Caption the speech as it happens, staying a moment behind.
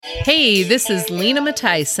Hey, this is Lena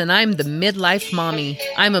Mattice, and I'm the Midlife Mommy.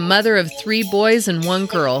 I'm a mother of 3 boys and 1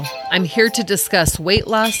 girl. I'm here to discuss weight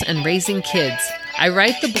loss and raising kids. I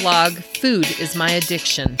write the blog, Food is My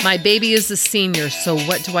Addiction. My baby is a senior, so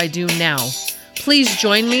what do I do now? Please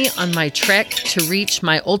join me on my trek to reach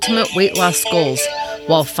my ultimate weight loss goals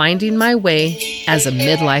while finding my way as a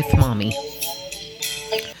midlife mommy.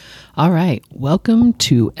 All right, welcome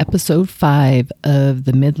to episode 5 of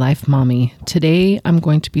the Midlife Mommy. Today, I'm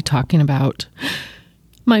going to be talking about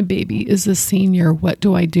my baby is a senior. What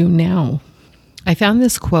do I do now? I found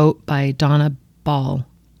this quote by Donna Ball.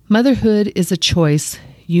 Motherhood is a choice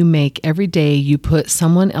you make every day. You put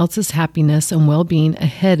someone else's happiness and well-being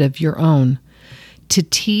ahead of your own. To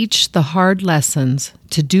teach the hard lessons,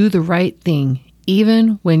 to do the right thing,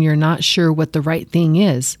 even when you're not sure what the right thing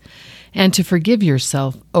is, and to forgive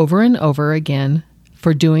yourself over and over again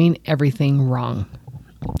for doing everything wrong.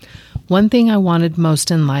 One thing I wanted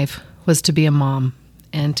most in life was to be a mom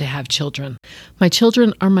and to have children. My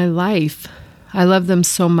children are my life. I love them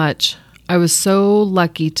so much. I was so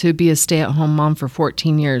lucky to be a stay-at-home mom for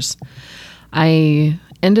 14 years. I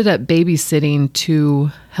ended up babysitting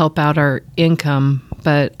to help out our income,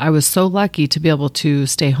 but I was so lucky to be able to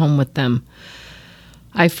stay home with them.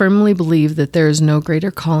 I firmly believe that there is no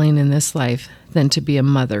greater calling in this life than to be a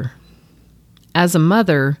mother. As a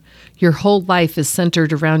mother, your whole life is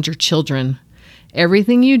centered around your children.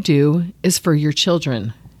 Everything you do is for your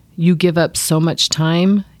children. You give up so much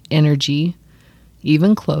time, energy,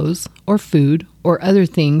 even clothes or food or other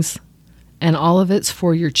things, and all of it's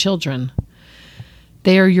for your children.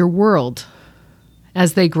 They are your world.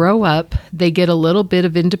 As they grow up, they get a little bit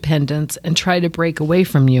of independence and try to break away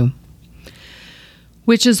from you,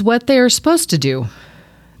 which is what they are supposed to do.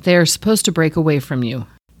 They are supposed to break away from you.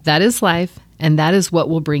 That is life, and that is what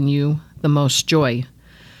will bring you the most joy.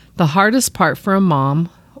 The hardest part for a mom,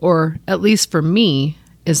 or at least for me,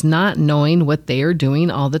 is not knowing what they are doing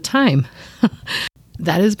all the time.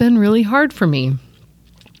 That has been really hard for me.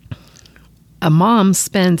 A mom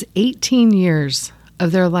spends 18 years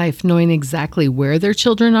of their life knowing exactly where their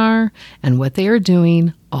children are and what they are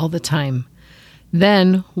doing all the time.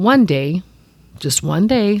 Then one day, just one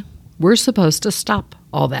day, we're supposed to stop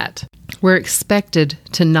all that. We're expected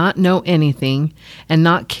to not know anything and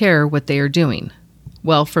not care what they are doing.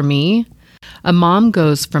 Well, for me, a mom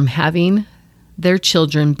goes from having their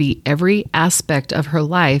children be every aspect of her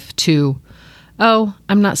life to, oh,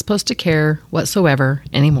 I'm not supposed to care whatsoever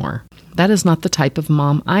anymore. That is not the type of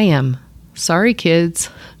mom I am. Sorry, kids.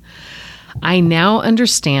 I now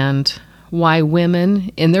understand why women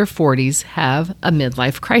in their 40s have a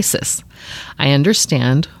midlife crisis. I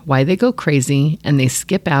understand why they go crazy and they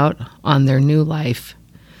skip out on their new life.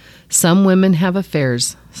 Some women have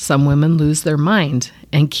affairs. Some women lose their mind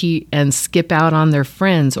and skip out on their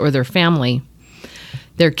friends or their family.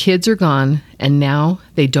 Their kids are gone and now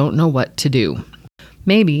they don't know what to do.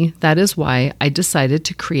 Maybe that is why I decided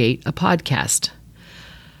to create a podcast.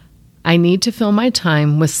 I need to fill my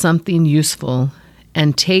time with something useful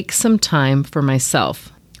and take some time for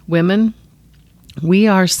myself. Women, we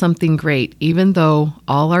are something great, even though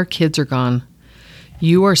all our kids are gone.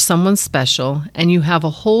 You are someone special, and you have a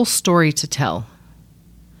whole story to tell.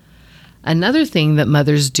 Another thing that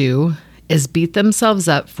mothers do is beat themselves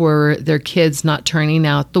up for their kids not turning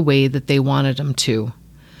out the way that they wanted them to.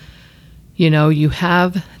 You know, you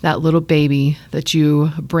have that little baby that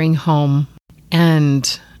you bring home,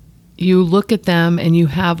 and you look at them and you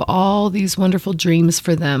have all these wonderful dreams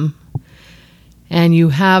for them. And you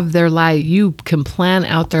have their life, you can plan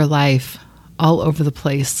out their life all over the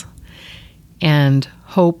place and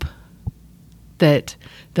hope that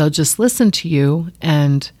they'll just listen to you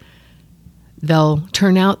and they'll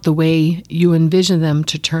turn out the way you envision them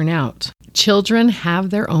to turn out. Children have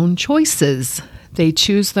their own choices. They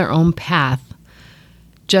choose their own path.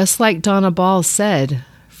 Just like Donna Ball said,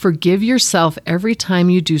 forgive yourself every time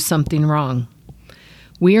you do something wrong.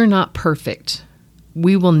 We are not perfect.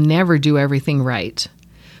 We will never do everything right.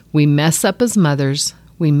 We mess up as mothers.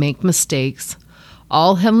 We make mistakes.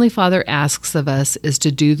 All Heavenly Father asks of us is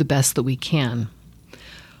to do the best that we can.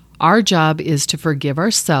 Our job is to forgive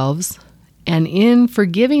ourselves, and in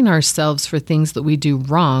forgiving ourselves for things that we do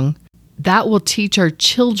wrong, that will teach our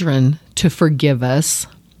children to forgive us.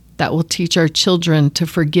 That will teach our children to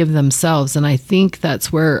forgive themselves. And I think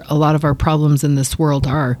that's where a lot of our problems in this world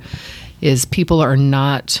are, is people are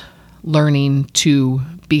not learning to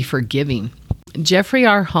be forgiving. Jeffrey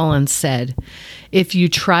R. Holland said, if you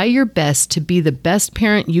try your best to be the best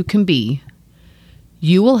parent you can be,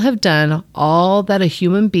 you will have done all that a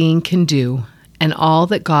human being can do and all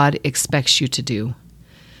that God expects you to do.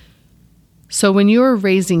 So when you're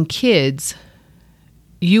raising kids,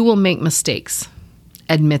 you will make mistakes.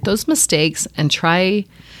 Admit those mistakes and try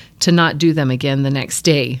to not do them again the next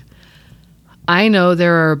day. I know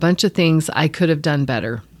there are a bunch of things I could have done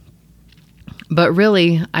better, but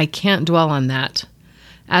really, I can't dwell on that.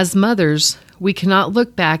 As mothers, we cannot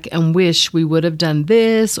look back and wish we would have done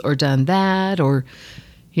this or done that or,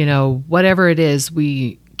 whatever it is.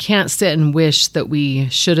 We can't sit and wish that we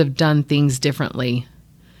should have done things differently.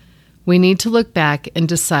 We need to look back and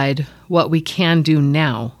decide what we can do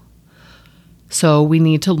now. So we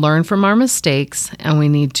need to learn from our mistakes and we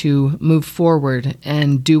need to move forward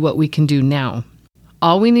and do what we can do now.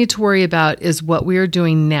 All we need to worry about is what we are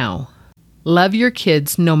doing now. Love your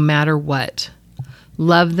kids no matter what.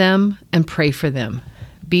 Love them and pray for them.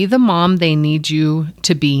 Be the mom they need you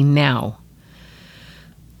to be now.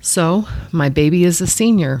 So, my baby is a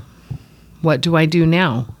senior. What do I do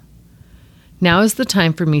now? Now is the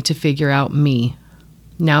time for me to figure out me.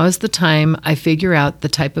 Now is the time I figure out the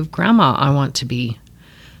type of grandma I want to be.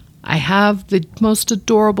 I have the most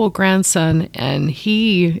adorable grandson, and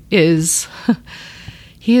he is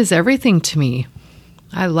everything to me.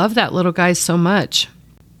 I love that little guy so much.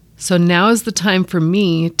 So now is the time for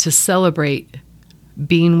me to celebrate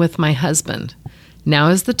being with my husband. Now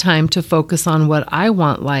is the time to focus on what I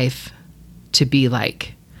want life to be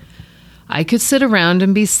like. I could sit around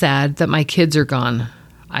and be sad that my kids are gone.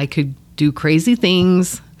 I could do crazy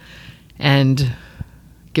things and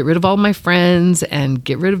get rid of all my friends and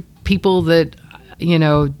get rid of people that,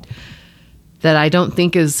 that I don't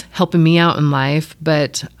think is helping me out in life.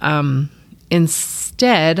 But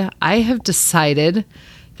instead, I have decided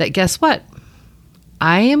that guess what?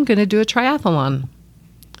 I am going to do a triathlon.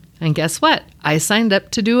 And guess what? I signed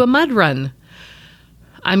up to do a mud run.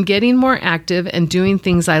 I'm getting more active and doing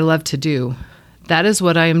things I love to do. That is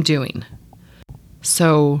what I am doing.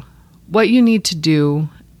 So what you need to do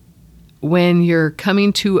when you're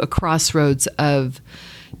coming to a crossroads of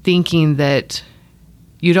thinking that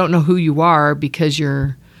you don't know who you are because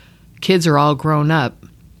your kids are all grown up,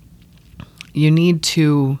 you need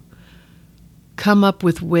to come up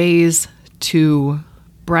with ways to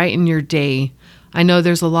brighten your day. I know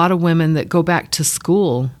there's a lot of women that go back to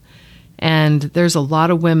school, and there's a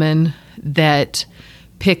lot of women that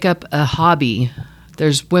pick up a hobby.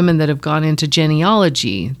 There's women that have gone into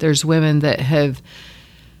genealogy. There's women that have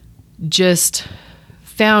just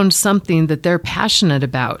found something that they're passionate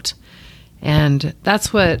about. And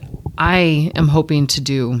that's what I am hoping to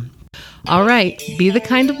do. All right, be the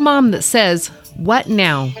kind of mom that says, "What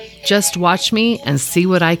now? Just watch me and see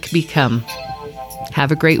what I can become."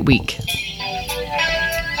 Have a great week.